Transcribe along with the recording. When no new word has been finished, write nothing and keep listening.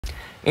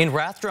In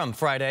Rathdrum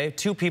Friday,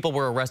 2 people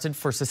were arrested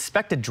for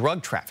suspected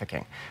drug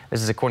trafficking.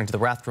 This is according to the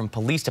Rathdrum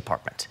Police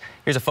Department.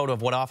 Here's a photo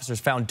of what officers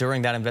found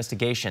during that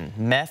investigation.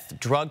 Meth,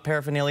 drug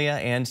paraphernalia,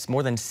 and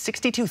more than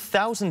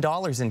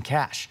 $62,000 in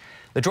cash.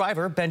 The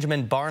driver,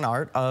 Benjamin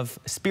Barnard of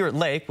Spirit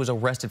Lake, was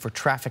arrested for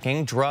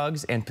trafficking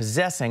drugs and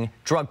possessing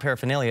drug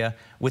paraphernalia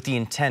with the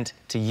intent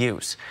to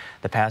use.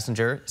 The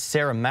passenger,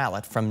 Sarah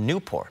Mallett from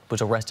Newport,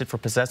 was arrested for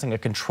possessing a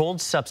controlled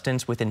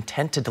substance with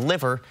intent to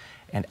deliver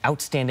and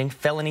outstanding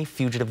felony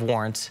fugitive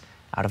warrants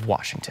out of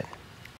Washington.